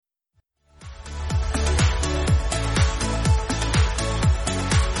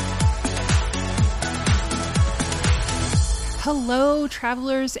Hello,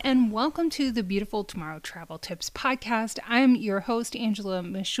 travelers, and welcome to the Beautiful Tomorrow Travel Tips podcast. I'm your host, Angela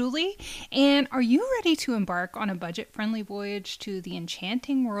Mishuli, and are you ready to embark on a budget-friendly voyage to the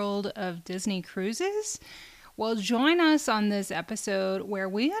enchanting world of Disney cruises? Well, join us on this episode where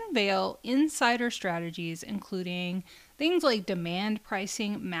we unveil insider strategies, including things like demand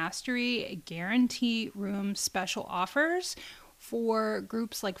pricing mastery, guarantee room special offers for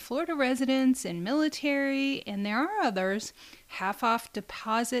groups like Florida residents and military, and there are others, half off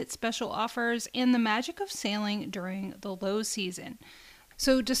deposit special offers, and the magic of sailing during the low season.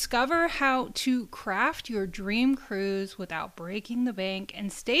 So discover how to craft your dream cruise without breaking the bank,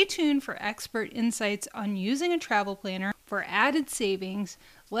 and stay tuned for expert insights on using a travel planner for added savings.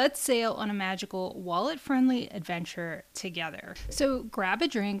 Let's sail on a magical, wallet-friendly adventure together. So grab a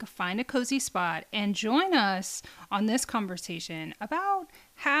drink, find a cozy spot, and join us on this conversation about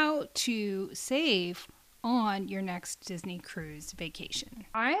how to save on your next Disney cruise vacation.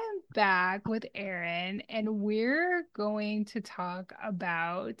 I am back with Erin, and we're going to talk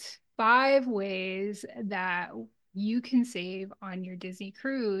about 5 ways that you can save on your Disney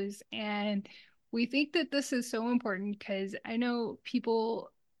cruise. And we think that this is so important because I know people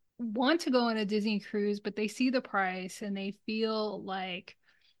want to go on a Disney cruise, but they see the price and they feel like,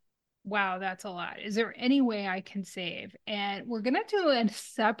 wow, that's a lot. Is there any way I can save? And we're going to do a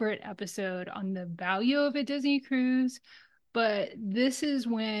separate episode on the value of a Disney cruise, but this is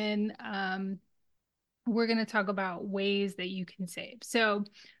when we're going to talk about ways that you can save. So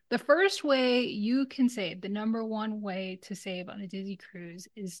the first way you can save, the number one way to save on a Disney cruise,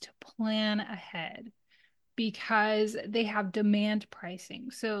 is to plan ahead, because they have demand pricing.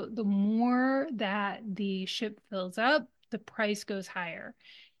 So the more that the ship fills up, the price goes higher.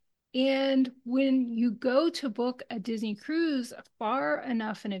 And when you go to book a Disney cruise far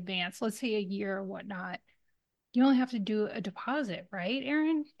enough in advance, let's say a year or whatnot, you only have to do a deposit, right,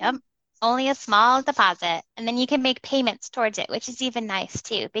 Erin? Yep. Only a small deposit. And then you can make payments towards it, which is even nice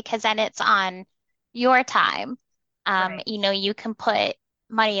too, because then it's on your time. Right. You can put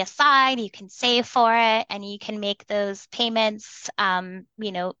money aside, you can save for it, and you can make those payments,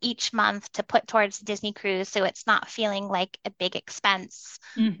 each month to put towards the Disney cruise. So it's not feeling like a big expense,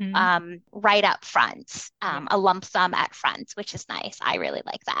 Mm-hmm. right up front, Yeah. a lump sum at front, which is nice. I really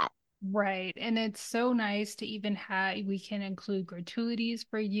like that. Right. And it's so nice to even we can include gratuities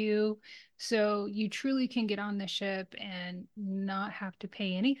for you. So you truly can get on the ship and not have to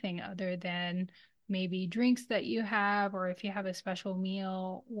pay anything other than maybe drinks that you have, or if you have a special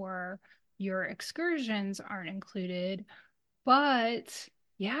meal, or your excursions aren't included. But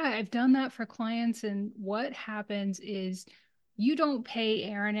yeah, I've done that for clients. And what happens is you don't pay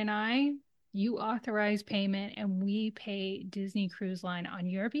Aaron and I, you authorize payment, and we pay Disney Cruise Line on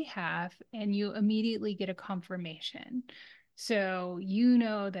your behalf, and you immediately get a confirmation. So you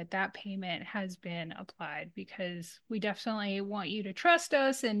know that that payment has been applied, because we definitely want you to trust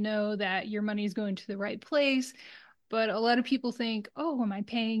us and know that your money is going to the right place. But a lot of people think, oh, am I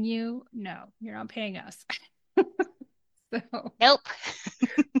paying you? No, you're not paying us. So Nope.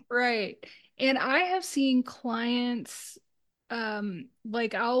 right. And I have seen clients,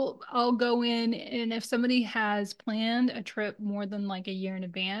 like I'll go in, and if somebody has planned a trip more than like a year in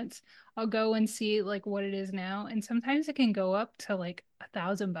advance, I'll go and see like what it is now. And sometimes it can go up to like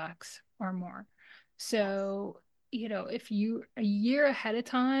 $1,000 or more. Yes. So, if you a year ahead of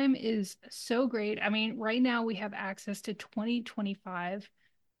time is so great. I mean, right now we have access to 2025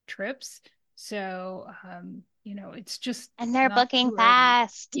 trips. So, it's just And they're not booking too early.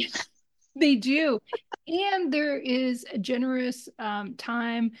 fast. They do. And there is a generous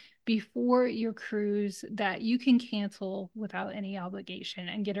time before your cruise that you can cancel without any obligation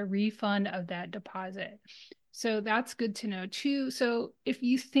and get a refund of that deposit. So that's good to know too. So if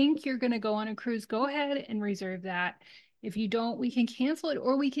you think you're going to go on a cruise, go ahead and reserve that. If you don't, we can cancel it,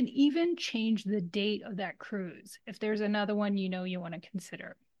 or we can even change the date of that cruise if there's another one you want to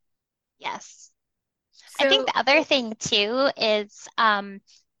consider. Yes. I think So, the other thing too is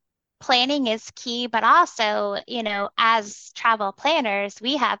planning is key, but also, as travel planners,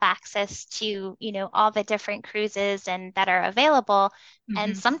 we have access to, all the different cruises and that are available.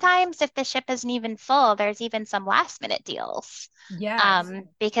 And mhm. sometimes if the ship isn't even full, there's even some last minute deals, Yes,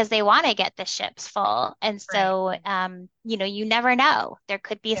 because they want to get the ships full. And right. so, you never know. There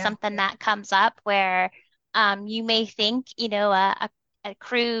could be Yeah, something that comes up where you may think, a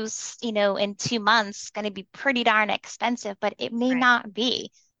cruise, in 2 months going to be pretty darn expensive, but it may right, not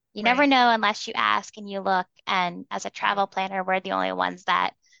be. You never right, know unless you ask and you look. And as a right. travel planner, we're the only ones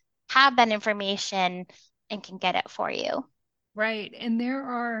that have that information and can get it for you. Right. And there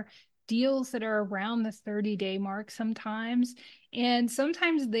are deals that are around the 30-day mark sometimes. And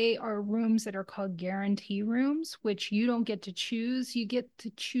sometimes they are rooms that are called guarantee rooms, which you don't get to choose. You get to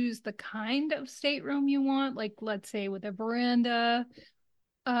choose the kind of stateroom you want, like let's say with a veranda,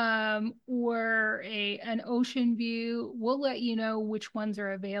 or a an ocean view. We'll let you know which ones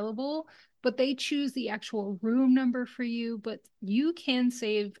are available, but they choose the actual room number for you. But you can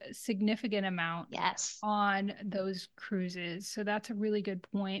save a significant amount Yes. on those cruises. So that's a really good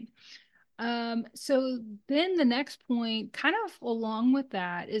point. So then the next point, kind of along with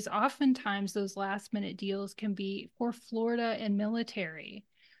that, is oftentimes those last minute deals can be for Florida and military.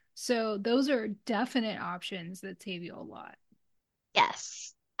 So those are definite options that save you a lot.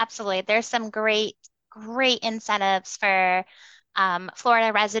 Yes, absolutely. There's some great incentives for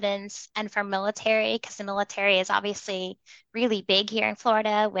Florida residents and for military, because the military is obviously really big here in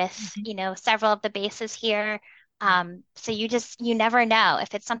Florida with, Mhm. several of the bases here. Yeah. So you never know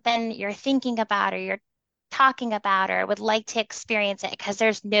if it's something you're thinking about or you're talking about or would like to experience it, because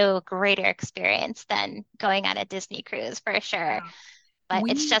there's no greater experience than going on a Disney cruise for sure. Yeah. But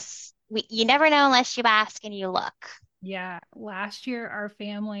it's We just, you never know unless you ask and you look. Yeah, last year our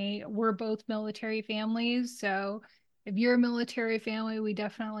family, we're both military families. So if you're a military family, we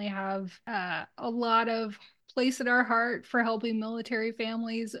definitely have a lot of place in our heart for helping military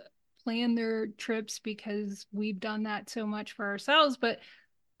families plan their trips because we've done that so much for ourselves. But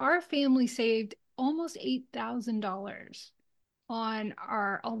our family saved almost $8,000 on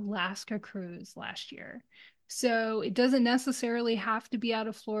our Alaska cruise last year. So it doesn't necessarily have to be out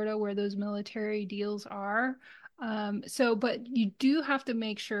of Florida where those military deals are. But you do have to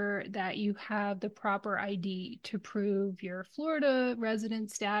make sure that you have the proper ID to prove your Florida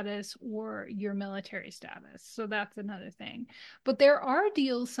resident status or your military status. So that's another thing. But there are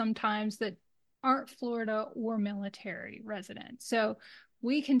deals sometimes that aren't Florida or military resident. So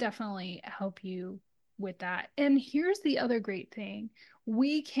we can definitely help you with that. And here's the other great thing.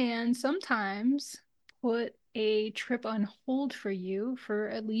 We can sometimes put a trip on hold for you for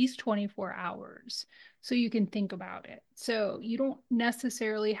at least 24 hours so you can think about it. So you don't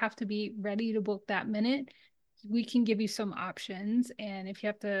necessarily have to be ready to book that minute. We can give you some options. And if you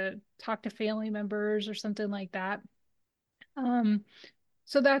have to talk to family members or something like that, um,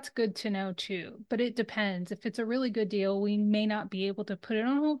 so that's good to know too. But it depends. If it's a really good deal, we may not be able to put it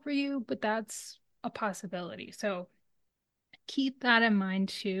on hold for you, but that's a possibility. So keep that in mind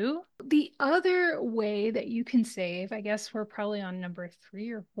too. The other way that you can save, I guess we're probably on number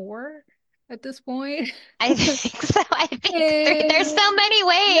 3 or 4 at this point. I think so. I think three. There's And so many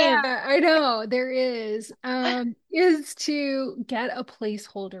yeah, ways. I know there is to get a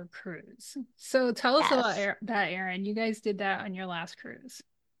placeholder cruise. So tell us about Yes. that, Aaron. You guys did that on your last cruise.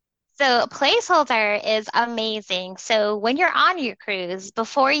 So placeholder is amazing. So when you're on your cruise,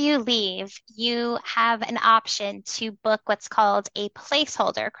 before you leave, you have an option to book what's called a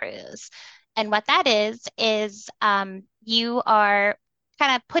placeholder cruise. And what that is you are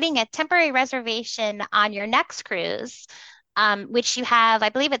kind of putting a temporary reservation on your next cruise, which you have, I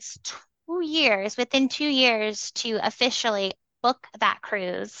believe it's 2 years, within 2 years to officially book that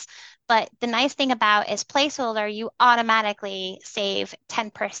cruise. But the nice thing about is placeholder, you automatically save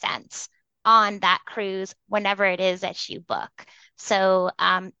 10% on that cruise whenever it is that you book. So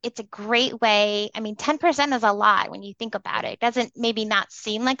it's a great way. I mean, 10% is a lot when you think about it. It doesn't maybe not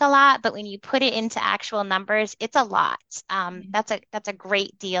seem like a lot, but when you put it into actual numbers, it's a lot. That's a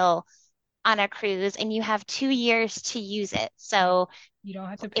great deal on a cruise, and you have 2 years to use it. Yeah. So You don't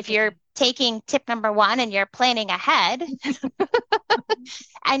have to if pick it you're taking tip number one and you're planning ahead,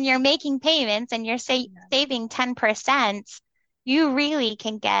 and you're making payments and you're Yeah. saving 10%, you really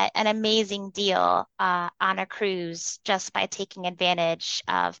can get an amazing deal on a cruise just by taking advantage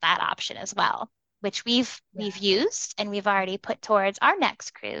of that option as well, which we've Yeah. used and we've already put towards our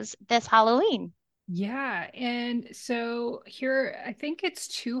next cruise this Halloween. Yeah. And so here, I think it's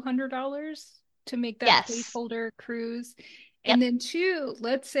 $200 to make that Yes. placeholder cruise. Yep. And then, two,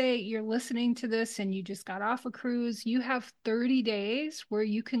 let's say you're listening to this and you just got off a cruise. You have 30 days where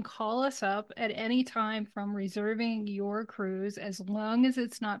you can call us up at any time from reserving your cruise, as long as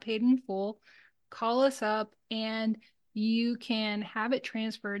it's not paid in full. Call us up and you can have it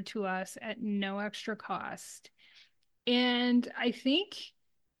transferred to us at no extra cost. And I think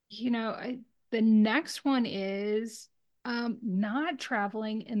the next one is not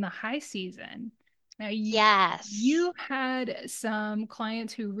traveling in the high season. Now, Yes. you had some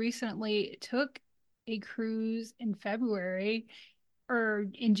clients who recently took a cruise in February or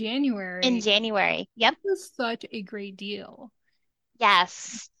in In January. January. That Yep. was such a great deal.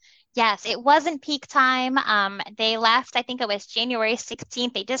 Yes. Yes, it wasn't peak time. They left, I think it was January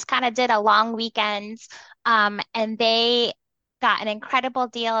 16th. They just kind of did a long weekend. And they got an incredible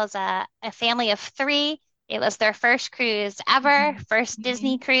deal as a family of three. It was their first cruise ever, Mhm. first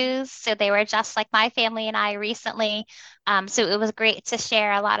Disney Mhm. cruise. So they were just like my family and I recently. So it was great to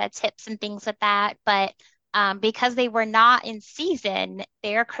share a lot of tips and things with that. But because they were not in season,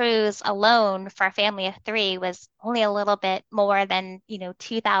 their cruise alone for a family of three was only a little bit more than,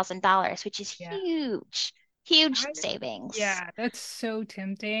 $2,000, which is Yeah. huge, huge I, savings. yeah, that's so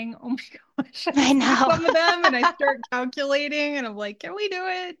tempting. Oh my gosh. I I see know, some of them and I start calculating and I'm like, can we do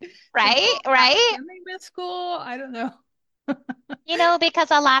it right? tomorrow? Right? Can they miss school? I don't know.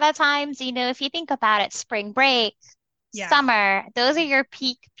 Because a lot of times, if you think about it, spring break, Yeah. summer, those are Yeah. your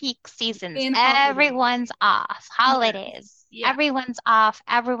peak seasons. In holiday. Everyone's off, Yes. holidays, Yeah. everyone's off,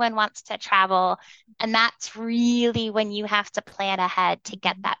 everyone wants to travel. And that's really when you have to plan ahead to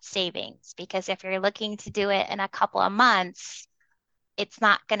get Mhm. that savings. Because if you're looking to do it in a couple of months, it's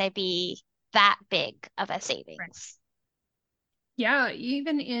not going to be that big of a Right. savings. Yeah,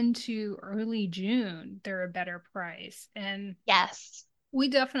 even into early June, they're a better price. And Yes, we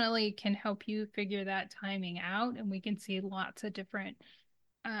definitely can help you figure that timing out, and we can see lots of different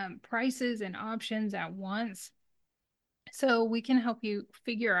prices and options at once. So we can help you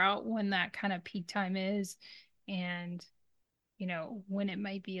figure out when that kind of peak time is and, when it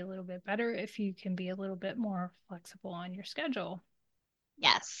might be a little bit better if you can be a little bit more flexible on your schedule.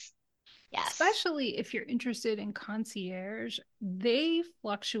 yes, yes. Especially if you're interested in concierge, they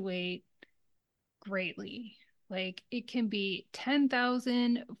fluctuate greatly. Like it can be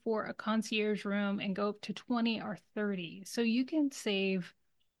 10,000 for a concierge room and go up to 20 or 30. So you can save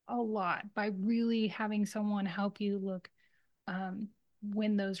a lot by really having someone help you look um,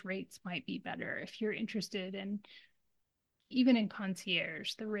 when those rates might be better. If you're interested in even in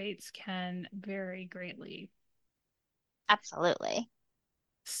concierge, the rates can vary greatly. Absolutely.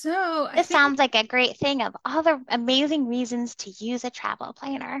 So I This think, sounds like a great thing of all the amazing reasons to use a travel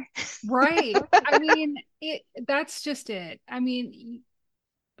planner. right. I mean, that's just it. I mean,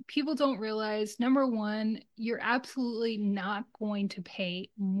 people don't realize number one, you're absolutely not going to pay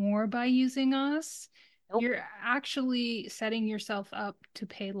more by using us. Nope. You're actually setting yourself up to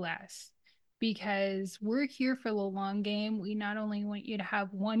pay less because we're here for the long game. We not only want you to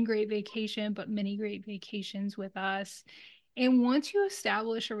have one great vacation, but many great vacations with us. And once you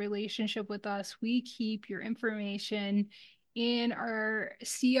establish a relationship with us, we keep your information in our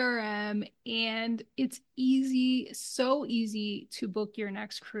CRM, and it's easy, so easy to book your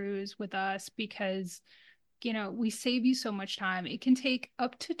next cruise with us because, we save you so much time. It can take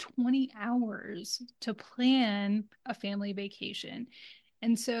up to 20 hours to plan a family vacation.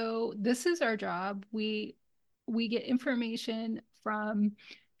 And so this is our job. We get information from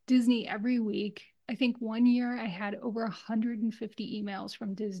Disney every week. I think one year I had over 150 emails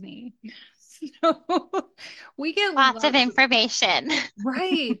from Disney. So we get Lots of lots of, information.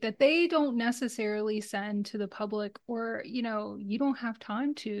 right, that they don't necessarily send to the public, or, you don't have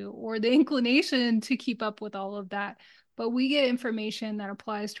time to, or the inclination to keep up with all of that. But we get information that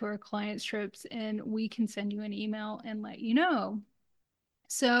applies to our clients' trips, and we can send you an email and let you know.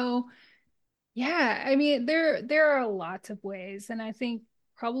 So yeah, I mean there are lots of ways, and I think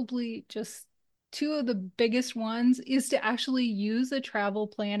probably just two of the biggest ones is to actually use a travel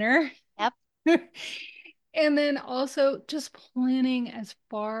planner. Yep. And then also just planning as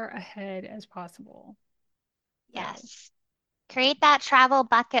far ahead as possible. So, Yes. Create that travel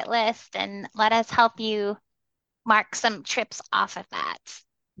bucket list and let us help you mark some trips off of that.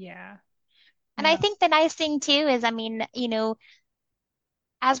 yeah. And I No. think the nice thing too is, I mean,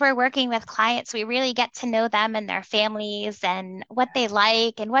 as we're working with clients, we really get to know them and their families and what Yeah, they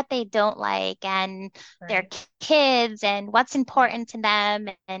like and what they don't like and their right. kids and what's Yeah. important to them.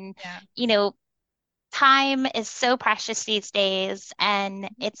 And, Yeah. you know, time is so precious these days, and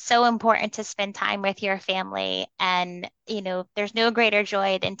it's so important to spend time with your family. And, there's no greater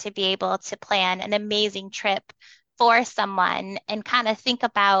joy than to be able to plan an amazing trip for someone and kind of think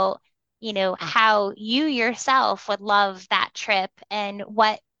about, how you yourself would love that trip and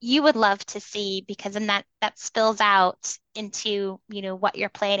what you would love to see, because then that spills out into, what you're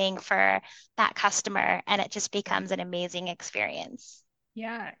planning for that customer, and it just Yeah. becomes an amazing experience.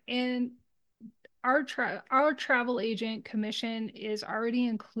 Yeah. And our travel agent commission is already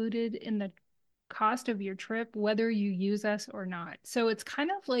included in the cost of your trip, whether you use us or not. So it's kind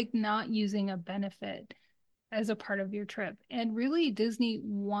of like not using a benefit as a part of your trip. And really, Disney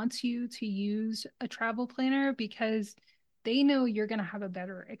wants you to use a travel planner because they know you're going to have a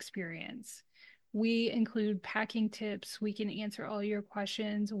better experience. We include packing tips. We can answer all your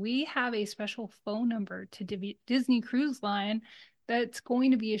questions. We have a special phone number to Disney Cruise Line that's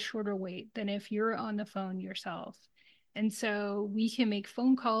going to be a shorter wait than if you're on the phone yourself. And so we can make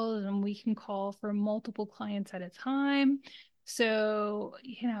phone calls and we can call for multiple clients at a time. So,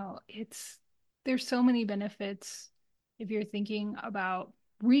 there's so many benefits. If you're thinking about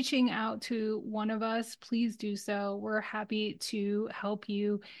reaching out to one of us, please do so. We're happy to help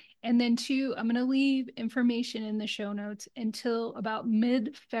you. And then, two, I'm going to leave information in the show notes until about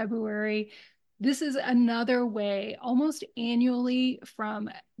mid-February. This is another way, almost annually from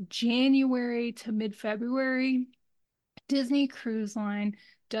January to mid-February, Disney Cruise Line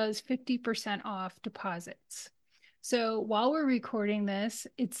does 50% off deposits. So while we're recording this,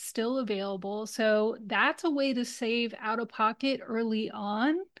 it's still available. So that's a way to save out of pocket early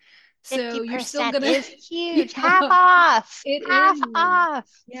on. So you're still 50% gonna, is huge. Half yeah, off. it Half is.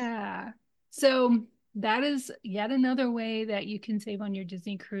 off. Yeah. So that is yet another way that you can save on your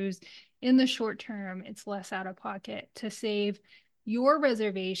Disney cruise. In the short term, it's less out of pocket to save your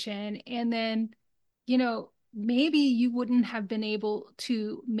reservation. And then, maybe you wouldn't have been able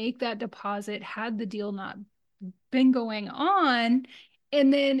to make that deposit had the deal not been going on.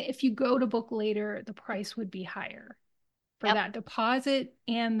 And then if you go to book later, the price would be higher for Yep. that deposit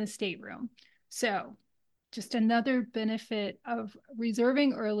and the stateroom. So just another benefit of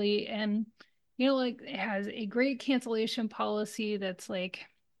reserving early. And like, it has a great cancellation policy that's like,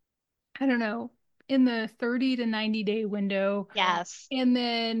 I don't know, in the 30 to 90-day window. Yes. And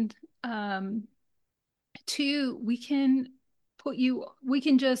then two, we can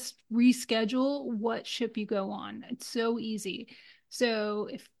just reschedule what ship you go on. It's so easy. So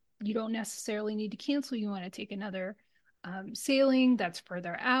if you don't necessarily need to cancel, you want to take another sailing that's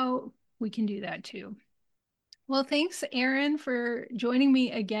further out, we can do that too. Well, thanks, Erin, for joining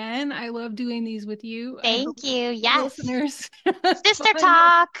me again. I love doing these with you. I hope Thank you. Yes. listeners Sister find it.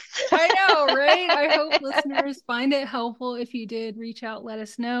 talk. I know, right? I hope listeners find it helpful. If you did, reach out, let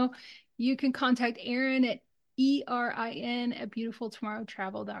us know. You can contact Erin at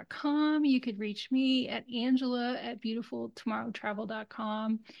ERIN@beautifultomorrowtravel.com. You could reach me at Angela at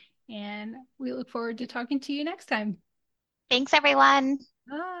beautifultomorrowtravel.com. And we look forward to talking to you next time. Thanks, everyone.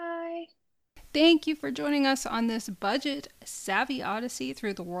 Bye. Thank you for joining us on this budget savvy odyssey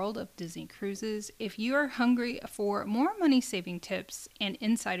through the world of Disney cruises. If you are hungry for more money saving tips and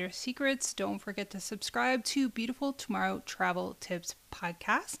insider secrets, don't forget to subscribe to Beautiful Tomorrow Travel Tips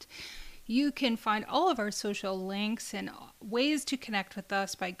podcast. You can find all of our social links and ways to connect with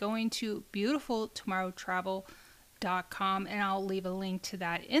us by going to beautifultomorrowtravel.com, and I'll leave a link to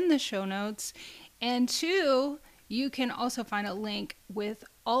that in the show notes. And two, you can also find a link with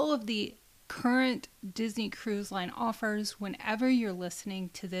all of the current Disney Cruise Line offers whenever you're listening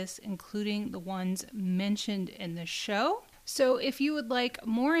to this, including the ones mentioned in the show. So if you would like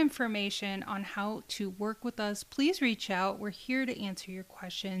more information on how to work with us, please reach out. We're here to answer your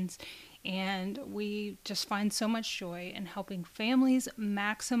questions, and we just find so much joy in helping families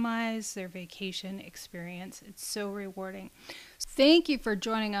maximize their vacation experience. It's so rewarding. Thank you for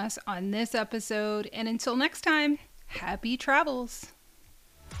joining us on this episode, and until next time, happy travels.